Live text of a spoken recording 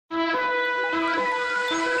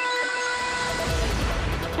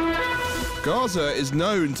Gaza is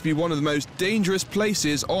known to be one of the most dangerous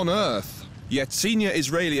places on earth. Yet senior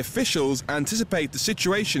Israeli officials anticipate the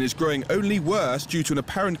situation is growing only worse due to an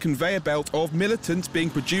apparent conveyor belt of militants being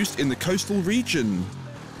produced in the coastal region.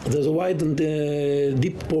 There's a wide and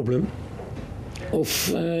deep problem of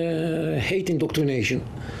hate indoctrination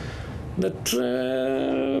that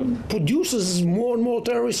produces more and more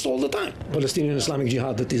terrorists all the time. Palestinian Islamic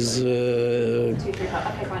Jihad that is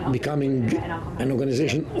becoming an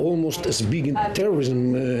organization almost as big in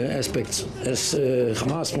terrorism aspects as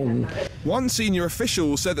Hamas. One senior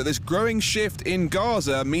official said that this growing shift in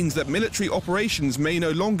Gaza means that military operations may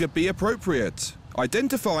no longer be appropriate,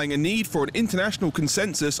 identifying a need for an international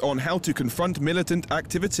consensus on how to confront militant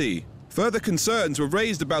activity. Further concerns were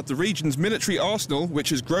raised about the region's military arsenal, which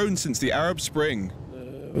has grown since the Arab Spring.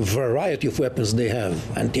 Variety of weapons they have,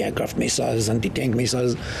 anti-aircraft missiles, anti-tank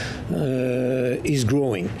missiles, is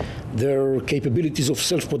growing. Their capabilities of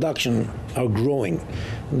self-production are growing.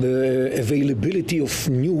 The availability of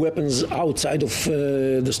new weapons outside of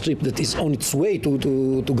the strip that is on its way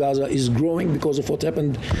to Gaza is growing because of what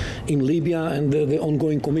happened in Libya and the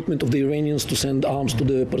ongoing commitment of the Iranians to send arms to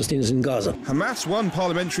the Palestinians in Gaza. Hamas won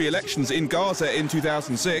parliamentary elections in Gaza in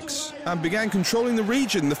 2006 and began controlling the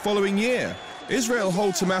region the following year. Israel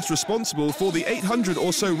holds Hamas responsible for the 800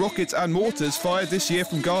 or so rockets and mortars fired this year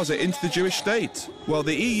from Gaza into the Jewish state, while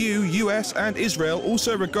the EU, US and Israel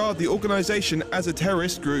also regard the organization as a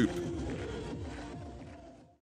terrorist group.